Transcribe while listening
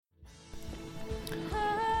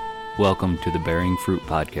Welcome to the Bearing Fruit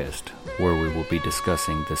Podcast, where we will be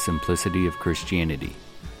discussing the simplicity of Christianity.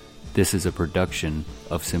 This is a production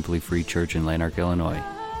of Simply Free Church in Lanark, Illinois.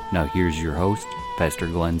 Now here's your host, Pastor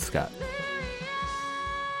Glenn Scott.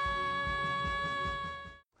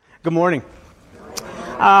 Good morning.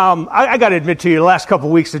 I got to admit to you, the last couple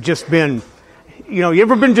of weeks have just been, you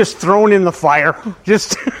ever been just thrown in the fire?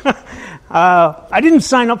 I didn't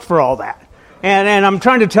sign up for all that. And I'm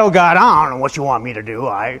trying to tell God, I don't know what you want me to do.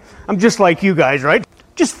 I'm just like you guys, right?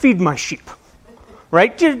 Just feed my sheep,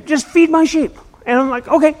 right? Just feed my sheep. And I'm like,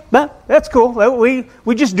 okay, that's cool. We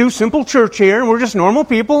just do simple church here, and we're just normal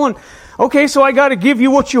people. And okay, so I got to give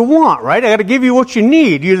you what you want, right? I got to give you what you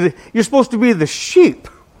need. You're supposed to be the sheep.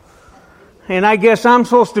 And I guess I'm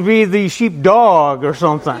supposed to be the sheepdog or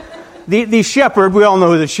something. The shepherd, we all know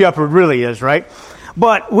who the shepherd really is, right?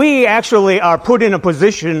 But we actually are put in a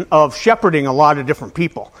position of shepherding a lot of different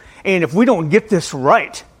people. And if we don't get this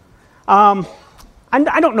right, I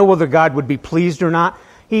don't know whether God would be pleased or not.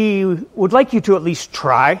 He would like you to at least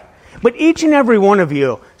try. But each and every one of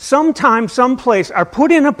you, sometime, someplace, are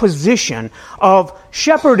put in a position of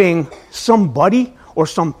shepherding somebody or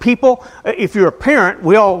some people. If you're a parent,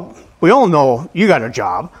 we all know you got a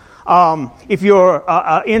job. If you're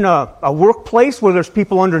in a workplace where there's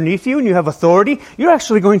people underneath you and you have authority, you're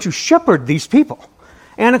actually going to shepherd these people.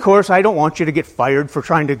 And of course, I don't want you to get fired for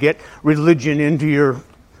trying to get religion into your...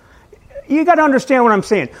 You got to understand what I'm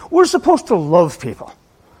saying. We're supposed to love people.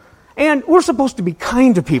 And we're supposed to be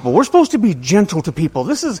kind to people. We're supposed to be gentle to people.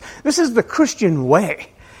 This is the Christian way.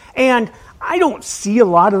 And I don't see a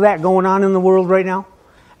lot of that going on in the world right now.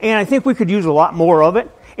 And I think we could use a lot more of it.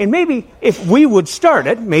 And maybe if we would start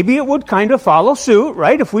it, maybe it would kind of follow suit,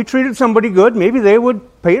 right? If we treated somebody good, maybe they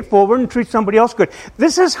would pay it forward and treat somebody else good.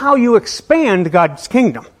 This is how you expand God's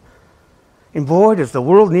kingdom. And boy, does the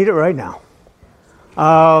world need it right now.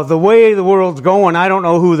 The way the world's going, I don't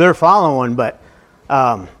know who they're following, but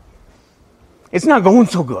it's not going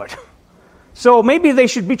so good. So maybe they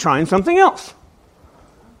should be trying something else.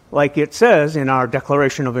 Like it says in our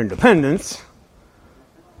Declaration of Independence,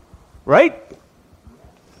 right?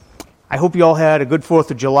 I hope you all had a good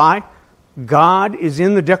 4th of July. God is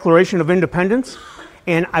in the Declaration of Independence,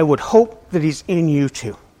 and I would hope that He's in you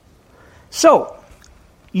too. So,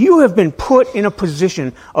 you have been put in a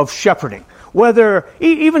position of shepherding. Whether,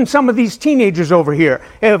 even some of these teenagers over here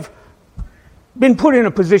have been put in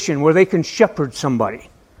a position where they can shepherd somebody.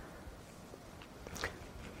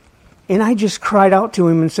 And I just cried out to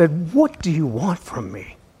him and said, what do you want from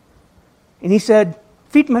me? And he said,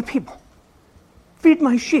 feed my people. Feed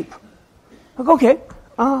my sheep. Like, okay,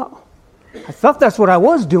 I thought that's what I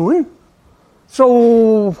was doing.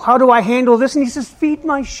 So how do I handle this? And he says, feed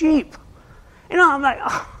my sheep. And I'm like,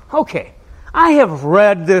 okay, I have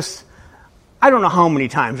read this, I don't know how many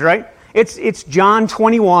times, right? It's John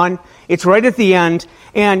 21. It's right at the end.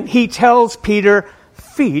 And he tells Peter,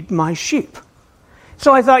 feed my sheep.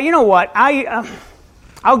 So I thought, you know what?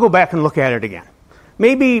 I'll go back and look at it again.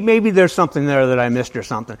 Maybe there's something there that I missed or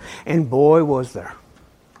something. And boy, was there.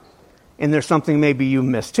 And there's something maybe you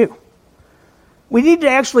missed too. We need to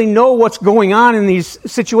actually know what's going on in these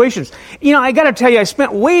situations. I got to tell you, I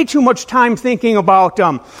spent way too much time thinking about,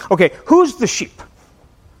 okay, who's the sheep?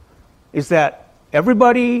 Is that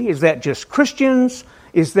everybody? Is that just Christians?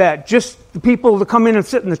 Is that just the people that come in and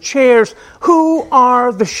sit in the chairs? Who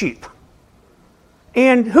are the sheep?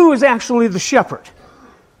 And who is actually the shepherd?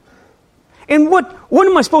 And what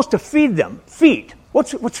am I supposed to feed them? Feed.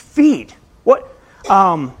 What's feed? What?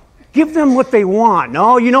 Give them what they want.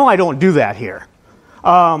 No, I don't do that here.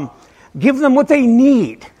 Give them what they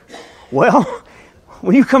need. Well,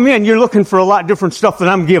 when you come in, you're looking for a lot different stuff than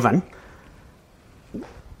I'm given.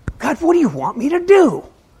 God, what do you want me to do?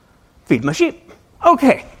 Feed my sheep.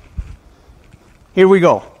 Okay. Here we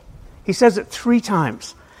go. He says it 3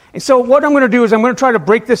 times. And so what I'm going to do is I'm going to try to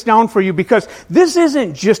break this down for you because this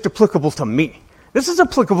isn't just applicable to me. This is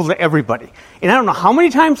applicable to everybody. And I don't know how many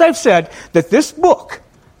times I've said that this book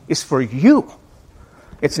is for you.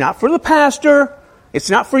 It's not for the pastor. It's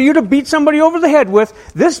not for you to beat somebody over the head with.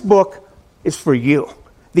 This book is for you.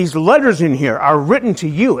 These letters in here are written to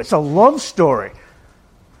you. It's a love story.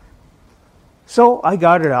 So I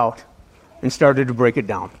got it out and started to break it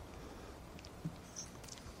down.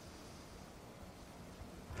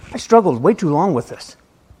 I struggled way too long with this.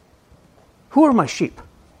 Who are my sheep?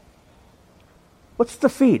 What's the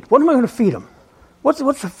feed? What am I going to feed them? What's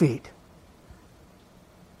the feed?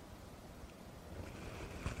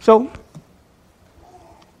 So,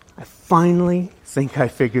 I finally think I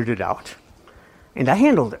figured it out. And I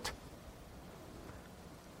handled it.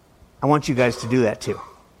 I want you guys to do that too.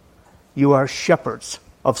 You are shepherds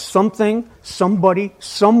of something, somebody,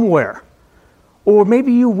 somewhere. Or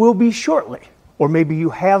maybe you will be shortly, or maybe you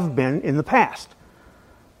have been in the past.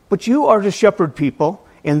 But you are to shepherd people,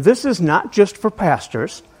 and this is not just for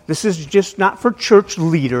pastors. This is just not for church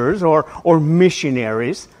leaders or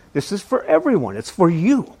missionaries. This is for everyone. It's for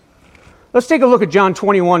you. Let's take a look at John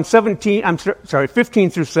 15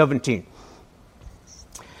 through 17.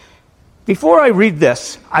 Before I read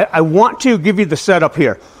this, I want to give you the setup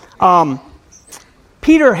here.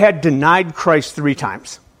 Peter had denied Christ 3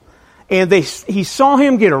 times. And he saw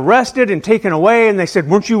him get arrested and taken away, and they said,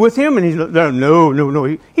 "Weren't you with him?" And he said,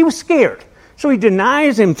 no. He was scared. So he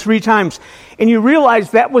denies him 3 times. And you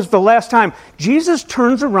realize that was the last time. Jesus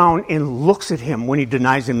turns around and looks at him when he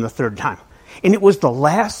denies him the 3rd time. And it was the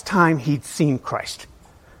last time he'd seen Christ.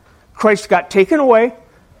 Christ got taken away,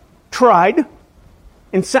 tried,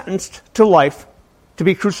 and sentenced to life to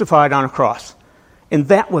be crucified on a cross. And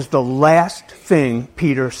that was the last thing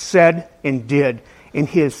Peter said and did. And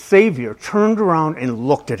his Savior turned around and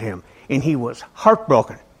looked at him. And he was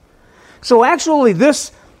heartbroken. So actually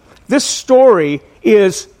this story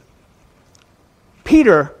is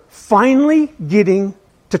Peter finally getting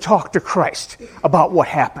to talk to Christ about what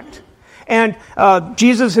happened. And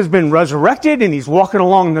Jesus has been resurrected, and he's walking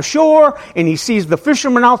along the shore, and he sees the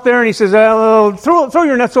fishermen out there, and he says, throw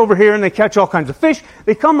your nets over here, and they catch all kinds of fish.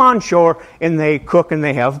 They come on shore, and they cook, and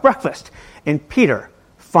they have breakfast. And Peter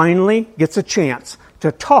finally gets a chance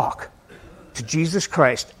to talk to Jesus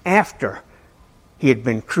Christ after he had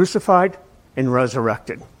been crucified and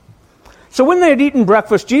resurrected. So when they had eaten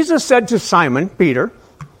breakfast, Jesus said to Simon, Peter,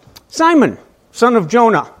 "Simon, son of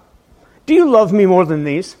Jonah, do you love me more than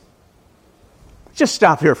these?" Just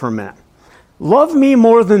stop here for a minute. Love me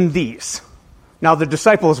more than these. Now, the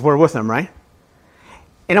disciples were with him, right?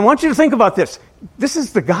 And I want you to think about this. This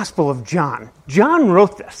is the Gospel of John. John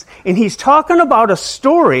wrote this, and he's talking about a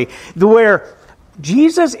story where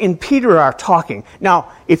Jesus and Peter are talking. Now,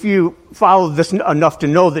 if you follow this enough to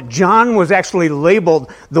know that John was actually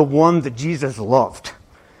labeled the one that Jesus loved.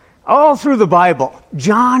 All through the Bible,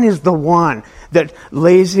 John is the one that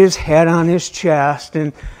lays his head on his chest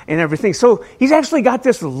and everything. So he's actually got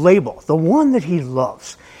this label, the one that he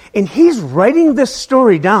loves. And he's writing this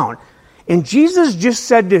story down. And Jesus just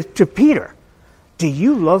said to Peter, "Do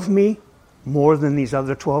you love me more than these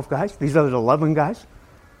other 12 guys, these other 11 guys?"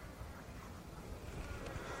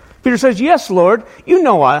 Peter says, "Yes, Lord, you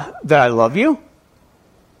know that I love you."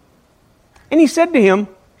 And he said to him,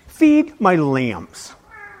 "Feed my lambs."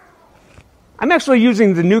 I'm actually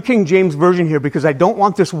using the New King James Version here because I don't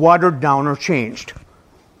want this watered down or changed.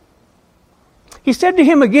 He said to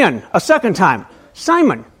him again, a second time,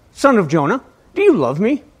 "Simon, son of Jonah, do you love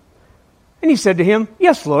me?" And he said to him,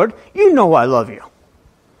 "Yes, Lord, you know I love you."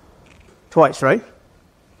 Twice, right?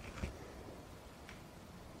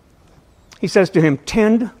 He says to him,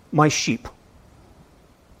 "Tend my sheep."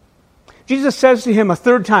 Jesus says to him a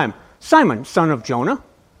 3rd time, "Simon, son of Jonah,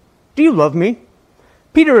 do you love me?"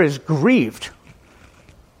 Peter is grieved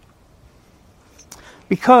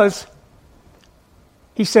because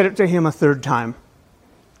he said it to him a 3rd time.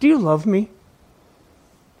 "Do you love me?"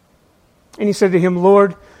 And he said to him,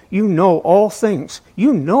 "Lord, you know all things.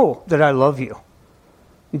 You know that I love you."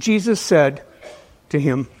 And Jesus said to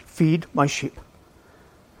him, "Feed my sheep."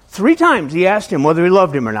 3 times he asked him whether he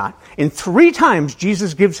loved him or not. And 3 times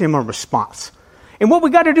Jesus gives him a response. And what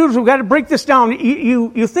we got to do is we got to break this down.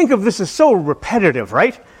 You think of this as so repetitive,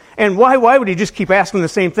 right? And why would he just keep asking the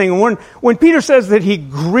same thing? And when Peter says that he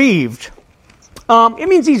grieved, it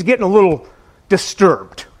means he's getting a little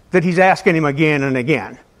disturbed that he's asking him again and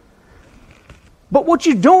again. But what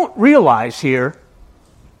you don't realize here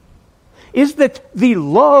is that the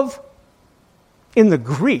love in the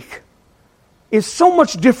Greek is so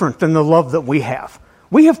much different than the love that we have.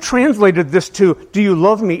 We have translated this to, "Do you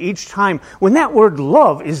love me?" each time, when that word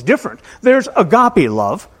love is different. There's agape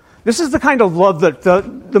love. This is the kind of love that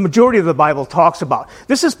the majority of the Bible talks about.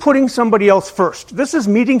 This is putting somebody else first. This is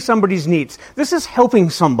meeting somebody's needs. This is helping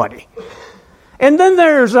somebody. And then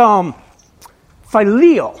there's phileo,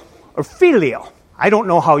 or filio. I don't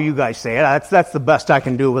know how you guys say it. That's the best I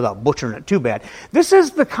can do without butchering it too bad. This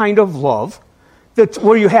is the kind of love that's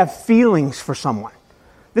where you have feelings for someone.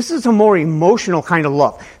 This is a more emotional kind of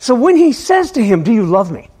love. So when he says to him, "Do you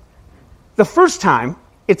love me?" the first time,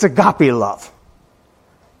 it's agape love.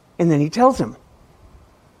 And then he tells him,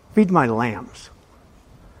 "Feed my lambs."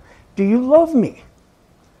 Do you love me?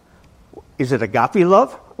 Is it agape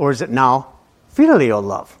love, or is it now filial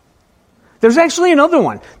love? There's actually another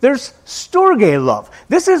one. There's storge love.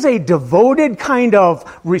 This is a devoted kind of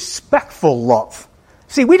respectful love.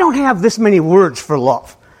 See, we don't have this many words for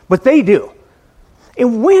love, but they do.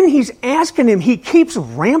 And when he's asking him, he keeps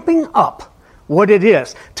ramping up what it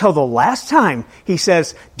is till the last time he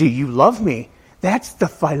says, do you love me? That's the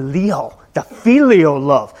filial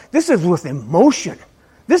love. This is with emotion.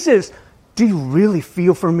 This is, do you really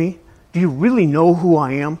feel for me? Do you really know who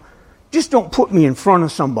I am? Just don't put me in front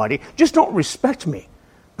of somebody. Just don't respect me.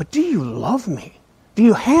 But do you love me? Do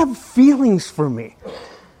you have feelings for me? And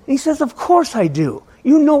he says, of course I do.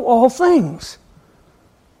 You know all things.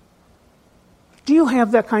 Do you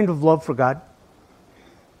have that kind of love for God?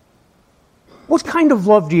 What kind of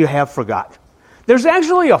love do you have for God? There's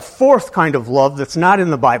actually a fourth kind of love that's not in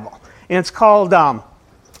the Bible, and it's called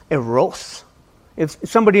eros. Is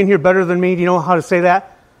somebody in here better than me? Do you know how to say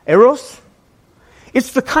that? Eros?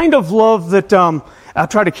 It's the kind of love that, I'll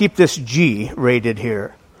try to keep this G rated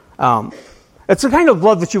here. It's the kind of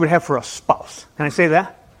love that you would have for a spouse. Can I say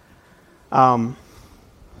that? All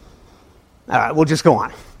right, we'll just go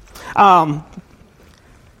on.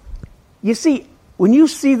 You see, when you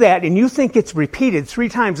see that and you think it's repeated 3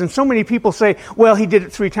 times, and so many people say, well, he did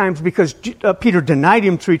it 3 times because Peter denied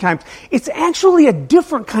him 3 times, it's actually a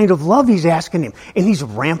different kind of love he's asking him, and he's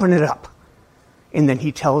ramping it up. And then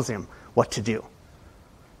he tells him what to do.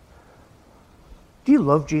 Do you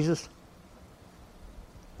love Jesus?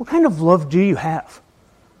 What kind of love do you have?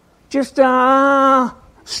 Just Storge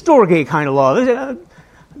kind of love.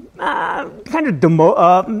 Kind of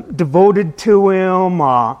devoted to him,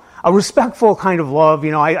 a respectful kind of love.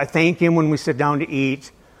 You know, I thank him when we sit down to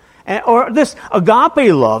eat. Or this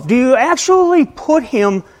agape love. Do you actually put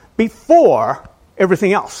him before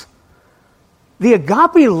everything else? The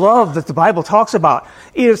agape love that the Bible talks about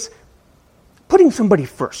is putting somebody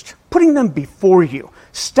first, putting them before you,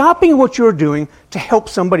 stopping what you're doing to help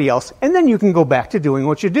somebody else, and then you can go back to doing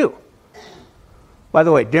what you do. By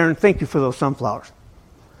the way, Darren, thank you for those sunflowers.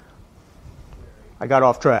 I got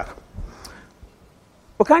off track.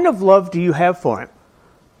 What kind of love do you have for him?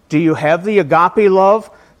 Do you have the agape love?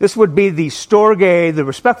 This would be the storge, the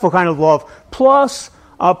respectful kind of love, plus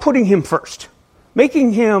putting him first,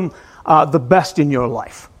 making him the best in your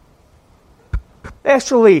life.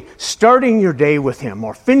 Actually starting your day with him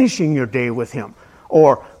or finishing your day with him,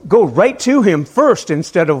 or go right to him first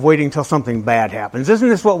instead of waiting till something bad happens. Isn't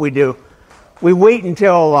this what we do? We wait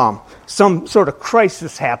until some sort of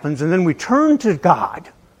crisis happens, and then we turn to God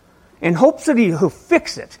in hopes that he'll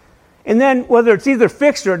fix it. And then whether it's either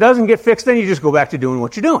fixed or it doesn't get fixed, then you just go back to doing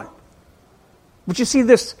what you're doing. But you see,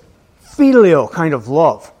 this filial kind of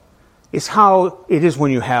love is how it is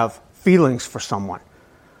when you have feelings for someone.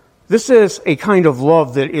 This is a kind of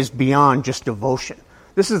love that is beyond just devotion.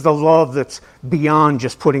 This is the love that's beyond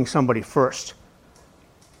just putting somebody first.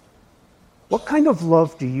 What kind of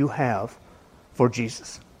love do you have for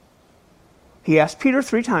Jesus? He asked Peter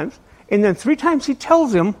 3 times, and then 3 times he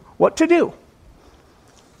tells him what to do.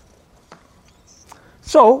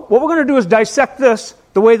 So, what we're going to do is dissect this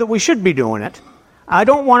the way that we should be doing it. I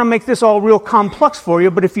don't want to make this all real complex for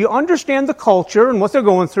you, but if you understand the culture and what they're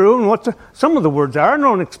going through and what some of the words are, I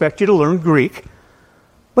don't expect you to learn Greek.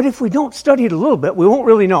 But if we don't study it a little bit, we won't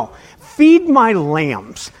really know. Feed my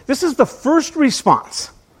lambs. This is the first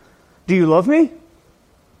response. Do you love me?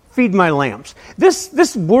 Feed my lambs.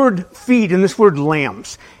 This word feed and this word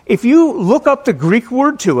lambs, if you look up the Greek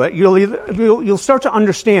word to it, you'll start to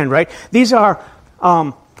understand, right? These are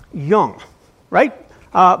young, right?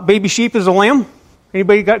 Baby sheep is a lamb.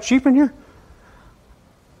 Anybody got sheep in here?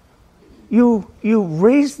 You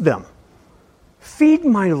raise them. Feed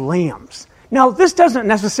my lambs. Now, this doesn't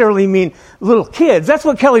necessarily mean little kids. That's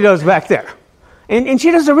what Kelly does back there. And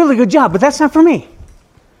she does a really good job, but that's not for me.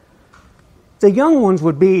 The young ones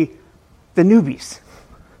would be the newbies,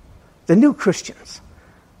 the new Christians,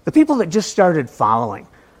 the people that just started following,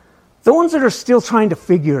 the ones that are still trying to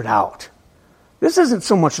figure it out. This isn't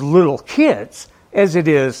so much little kids as it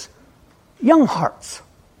is young hearts.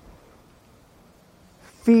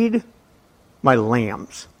 Feed my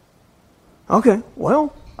lambs. Okay,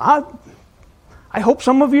 well, I hope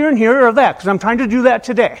some of you in here are that, because I'm trying to do that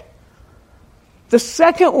today. The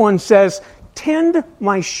second one says, tend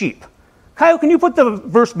my sheep. Kyle, can you put the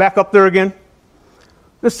verse back up there again?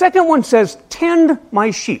 The second one says, tend my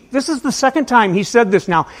sheep. This is the second time he said this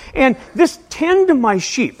now. And this tend my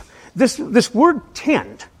sheep, this word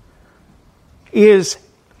tend is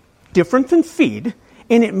different than feed,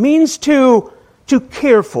 and it means to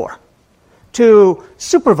care for, to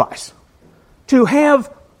supervise, to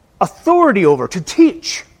have authority over, to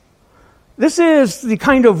teach. This is the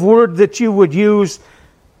kind of word that you would use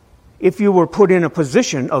if you were put in a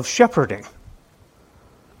position of shepherding.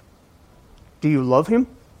 Do you love him?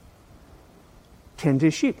 Tend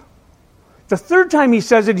his sheep. The third time he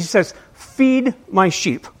says it, he says, feed my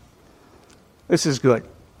sheep. This is good.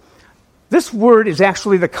 This word is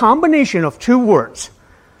actually the combination of two words.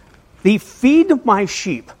 The feed my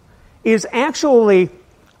sheep is actually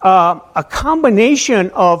a combination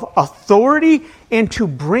of authority and to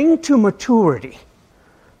bring to maturity.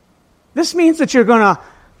 This means that you're going to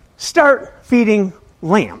start feeding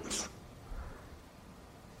lambs.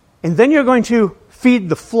 And then you're going to feed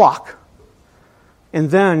the flock. And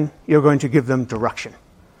then you're going to give them direction.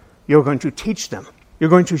 You're going to teach them. You're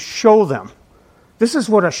going to show them. This is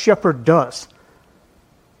what a shepherd does.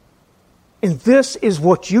 And this is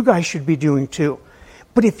what you guys should be doing too.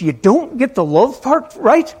 But if you don't get the love part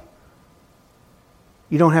right,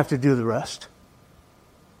 you don't have to do the rest.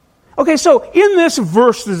 Okay, so in this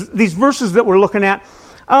verse, these verses that we're looking at,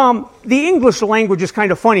 the English language is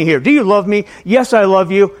kind of funny here. Do you love me? Yes, I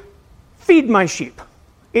love you. Feed my sheep.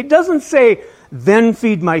 It doesn't say, then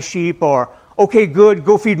feed my sheep, or, okay, good,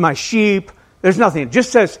 go feed my sheep. There's nothing. It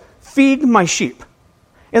just says, feed my sheep.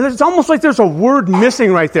 And it's almost like there's a word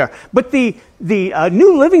missing right there. But the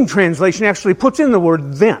New Living Translation actually puts in the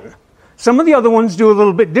word then. Some of the other ones do a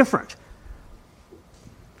little bit different.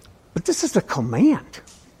 But this is a command.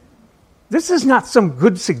 This is not some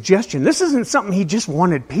good suggestion. This isn't something he just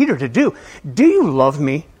wanted Peter to do. Do you love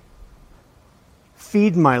me?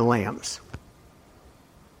 Feed my lambs.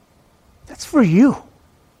 That's for you.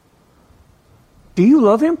 Do you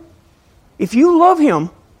love him? If you love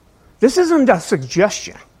him, this isn't a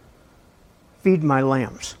suggestion. Feed my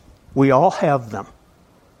lambs. We all have them.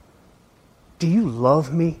 Do you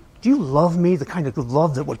love me? Do you love me, the kind of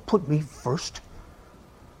love that would put me first?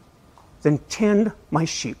 Then tend my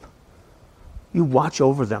sheep. You watch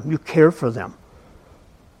over them. You care for them.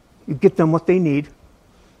 You get them what they need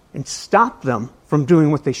and stop them from doing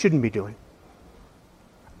what they shouldn't be doing.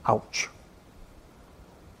 Ouch.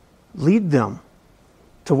 Lead them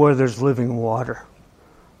to where there's living water.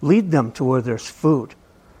 Lead them to where there's food.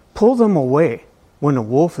 Pull them away when a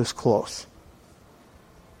wolf is close.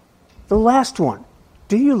 The last one.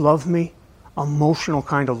 Do you love me? Emotional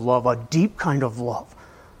kind of love, a deep kind of love.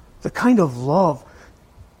 The kind of love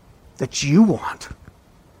that you want.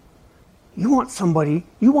 You want somebody,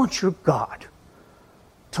 you want your God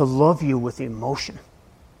to love you with emotion.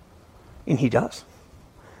 And he does.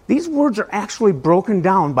 These words are actually broken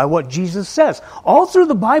down by what Jesus says. All through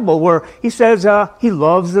the Bible where he says he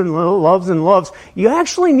loves and loves and loves, you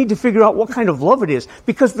actually need to figure out what kind of love it is.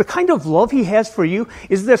 Because the kind of love he has for you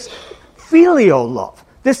is this filial love.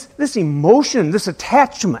 This emotion, this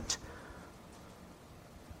attachment.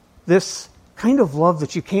 This kind of love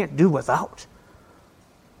that you can't do without.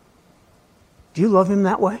 Do you love him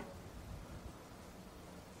that way?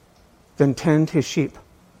 Then tend his sheep.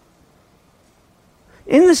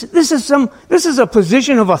 And this is a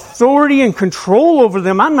position of authority and control over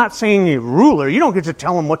them. I'm not saying a ruler. You don't get to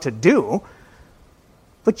tell them what to do.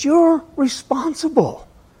 But you're responsible.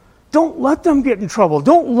 Don't let them get in trouble.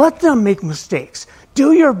 Don't let them make mistakes.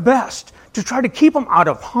 Do your best to try to keep them out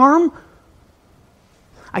of harm.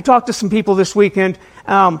 I talked to some people this weekend.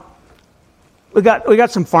 We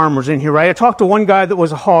got some farmers in here, right? I talked to one guy that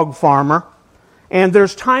was a hog farmer. And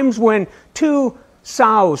there's times when two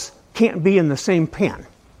sows can't be in the same pen.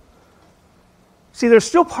 See, they're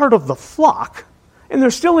still part of the flock, and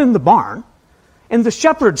they're still in the barn, and the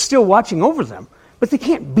shepherd's still watching over them, but they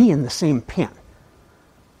can't be in the same pen.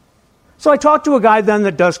 So I talked to a guy then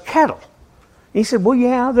that does cattle. And he said, well,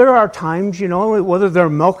 yeah, there are times, whether they're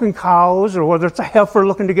milking cows or whether it's a heifer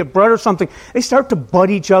looking to get bread or something, they start to butt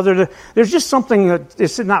each other. There's just something that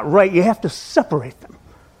is not right. You have to separate them.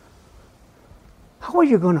 How are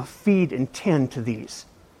you going to feed and tend to these?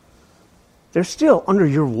 They're still under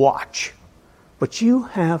your watch, but you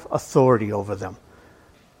have authority over them.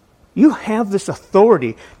 You have this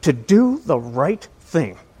authority to do the right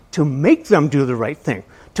thing, to make them do the right thing,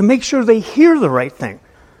 to make sure they hear the right thing,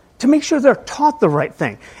 to make sure they're taught the right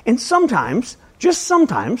thing. And sometimes, just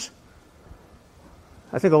sometimes,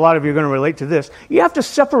 I think a lot of you are going to relate to this, you have to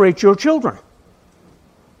separate your children.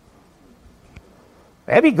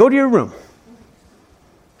 Abby, go to your room.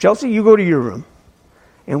 Chelsea, you go to your room.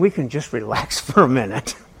 And we can just relax for a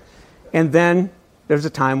minute. And then there's a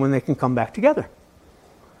time when they can come back together.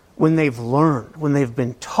 When they've learned, when they've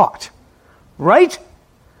been taught. Right?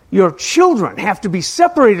 Your children have to be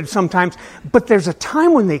separated sometimes, but there's a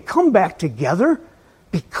time when they come back together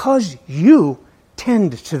because you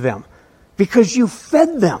tend to them, because you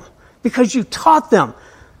fed them, because you taught them.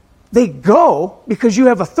 They go because you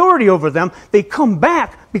have authority over them. They come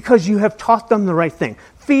back because you have taught them the right thing.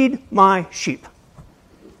 Feed my sheep.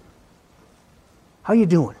 How you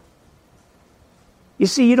doing? You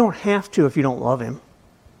see, you don't have to if you don't love him.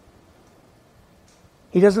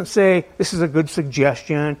 He doesn't say, this is a good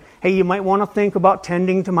suggestion. Hey, you might want to think about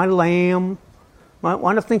tending to my lamb. Might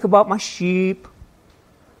want to think about my sheep.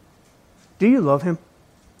 Do you love him?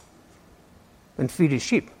 Then feed his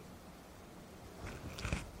sheep.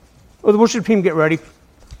 Well, the worship team, get ready.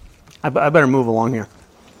 I better move along here.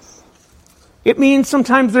 It means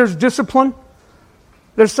sometimes there's discipline.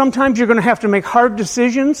 There's sometimes you're going to have to make hard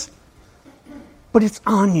decisions. But it's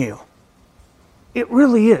on you. It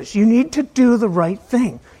really is. You need to do the right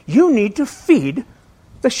thing. You need to feed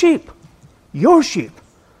the sheep. Your sheep.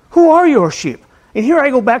 Who are your sheep? And here I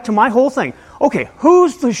go back to my whole thing. Okay,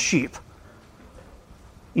 who's the sheep?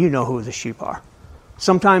 You know who the sheep are.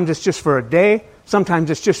 Sometimes it's just for a day. Sometimes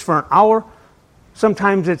it's just for an hour.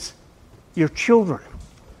 Sometimes it's your children.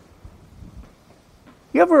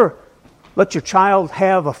 You ever let your child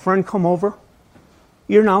have a friend come over?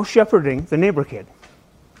 You're now shepherding the neighbor kid.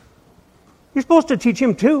 You're supposed to teach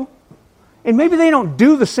him too. And maybe they don't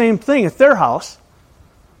do the same thing at their house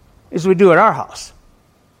as we do at our house.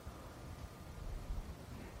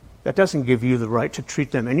 That doesn't give you the right to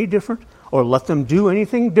treat them any different or let them do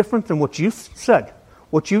anything different than what you've said,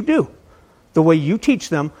 what you do, the way you teach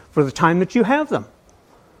them for the time that you have them.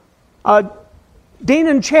 Dana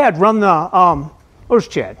and Chad run the, where's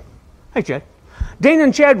Chad? Hey, Chad. Dana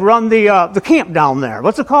and Chad run the camp down there.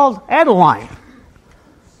 What's it called? Adeline.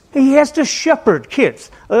 He has to shepherd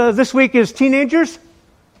kids. This week is teenagers.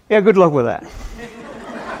 Yeah, good luck with that.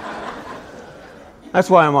 That's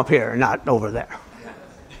why I'm up here, not over there.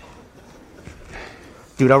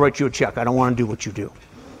 Dude, I'll write you a check. I don't want to do what you do.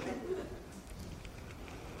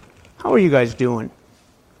 How are you guys doing?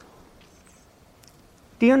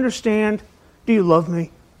 Do you understand? Do you love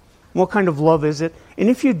me? What kind of love is it? And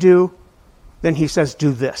if you do, then he says,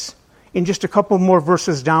 do this. In just a couple more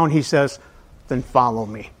verses down, he says, then follow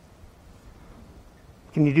me.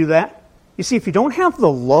 Can you do that? You see, if you don't have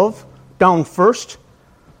the love down first,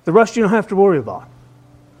 the rest you don't have to worry about.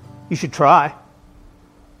 You should try.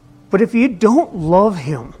 But if you don't love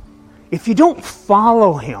him, if you don't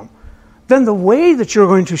follow him, then the way that you're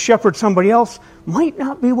going to shepherd somebody else might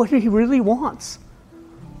not be what he really wants.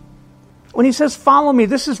 When he says, follow me,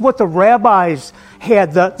 this is what the rabbis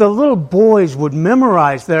had. The little boys would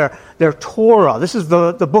memorize their Torah. This is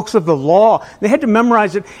the books of the law. They had to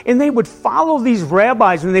memorize it, and they would follow these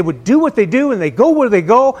rabbis, and they would do what they do, and they go where they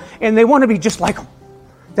go, and they want to be just like them.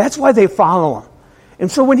 That's why they follow him. And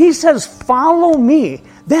so when he says, follow me,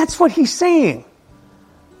 that's what he's saying.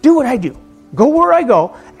 Do what I do. Go where I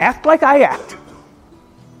go. Act like I act.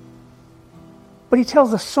 But he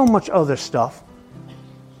tells us so much other stuff.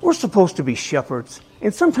 We're supposed to be shepherds,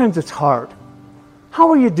 and sometimes it's hard. How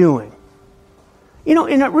are you doing? You know,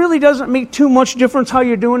 and it really doesn't make too much difference how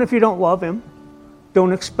you're doing if you don't love him.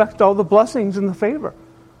 Don't expect all the blessings and the favor.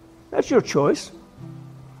 That's your choice.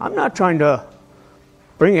 I'm not trying to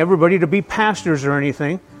bring everybody to be pastors or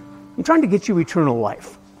anything. I'm trying to get you eternal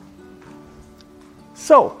life.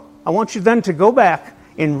 So, I want you then to go back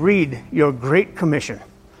and read your Great Commission.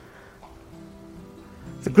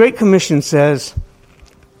 The Great Commission says,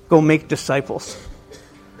 go make disciples,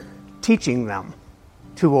 teaching them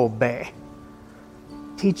to obey,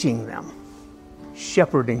 teaching them,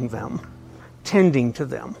 shepherding them, tending to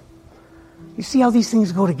them. You see how these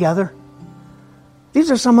things go together?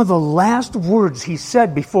 These are some of the last words he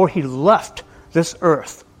said before he left this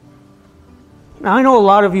earth. Now, I know a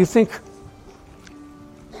lot of you think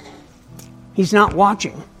he's not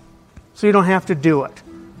watching, so you don't have to do it.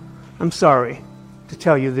 I'm sorry to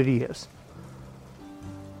tell you that he is.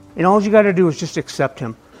 And all you got to do is just accept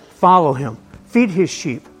him, follow him, feed his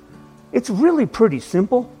sheep. It's really pretty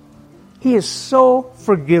simple. He is so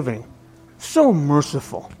forgiving, so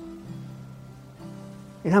merciful.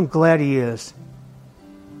 And I'm glad he is.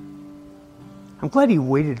 I'm glad he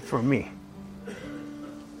waited for me.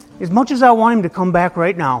 As much as I want him to come back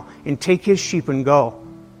right now and take his sheep and go,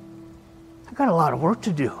 I've got a lot of work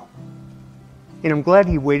to do. And I'm glad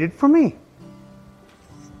he waited for me.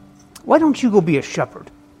 Why don't you go be a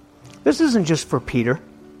shepherd? This isn't just for Peter.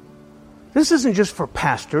 This isn't just for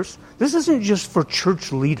pastors. This isn't just for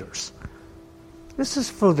church leaders. This is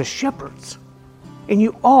for the shepherds. And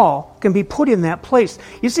you all can be put in that place.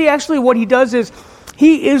 You see, actually what he does is,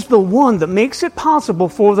 he is the one that makes it possible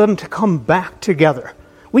for them to come back together.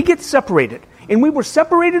 We get separated. And we were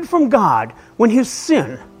separated from God when the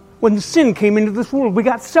sin came into this world. We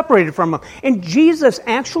got separated from him. And Jesus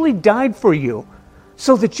actually died for you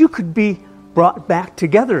so that you could be brought back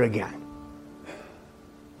together again.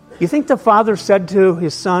 You think the Father said to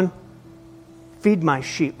his Son, feed my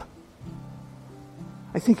sheep?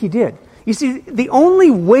 I think he did. You see, the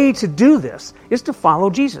only way to do this is to follow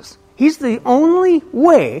Jesus. He's the only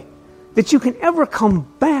way that you can ever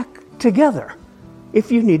come back together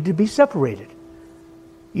if you need to be separated.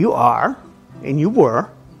 You are, and you were,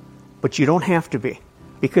 but you don't have to be,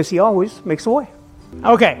 because He always makes a way.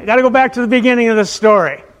 Okay, I got to go back to the beginning of the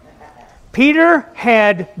story. Peter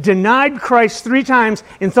had denied Christ 3 times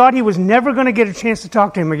and thought he was never going to get a chance to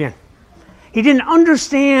talk to Him again. He didn't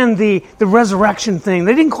understand the resurrection thing.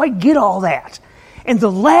 They didn't quite get all that. And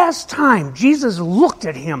the last time Jesus looked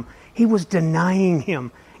at him, He was denying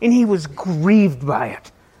Him, and he was grieved by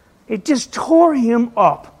it. It just tore him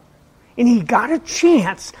up. And he got a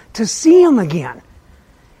chance to see Him again.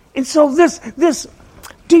 And so this,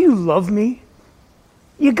 do you love me?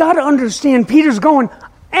 You got to understand, Peter's going,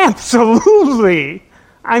 absolutely.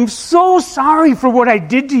 I'm so sorry for what I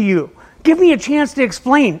did to you. Give me a chance to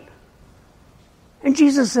explain. And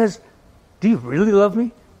Jesus says, do you really love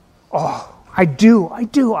me? Oh, I do. I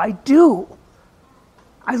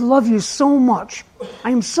love you so much.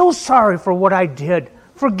 I am so sorry for what I did.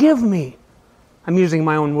 Forgive me. I'm using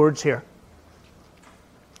my own words here.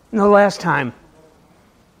 And the last time,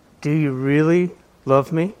 do you really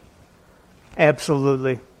love me?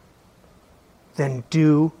 Absolutely. Then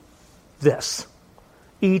do this.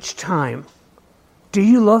 Each time. Do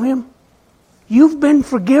you love Him? You've been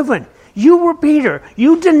forgiven. You were Peter.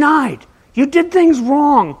 You denied. You did things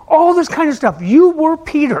wrong. All this kind of stuff. You were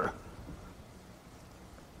Peter.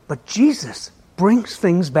 But Jesus brings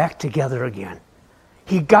things back together again.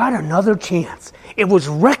 He got another chance. It was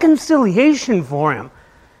reconciliation for him.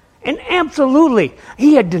 And absolutely,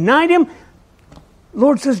 he had denied Him.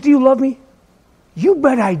 Lord says, do you love me? You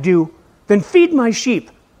bet I do. Then feed my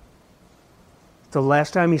sheep. The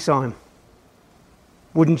last time he saw Him.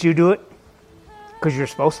 Wouldn't you do it? Because you're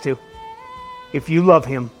supposed to. If you love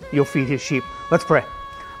Him, you'll feed His sheep. Let's pray.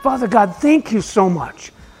 Father God, thank You so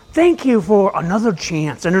much. Thank You for another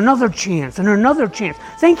chance and another chance and another chance.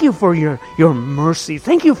 Thank You for your mercy.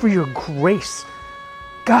 Thank You for Your grace.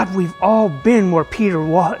 God, we've all been where Peter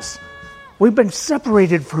was. We've been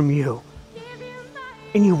separated from You.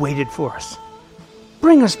 And You waited for us.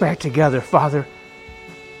 Bring us back together, Father.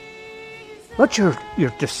 Let your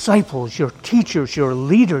disciples, Your teachers, Your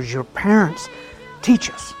leaders, Your parents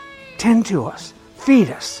teach us, tend to us,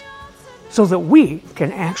 feed us, so that we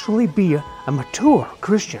can actually be a mature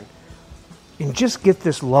Christian and just get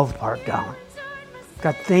this love part down.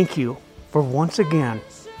 God, thank You for once again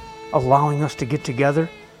allowing us to get together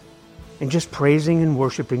and just praising and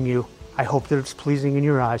worshiping You. I hope that it's pleasing in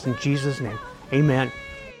Your eyes. In Jesus' name, amen.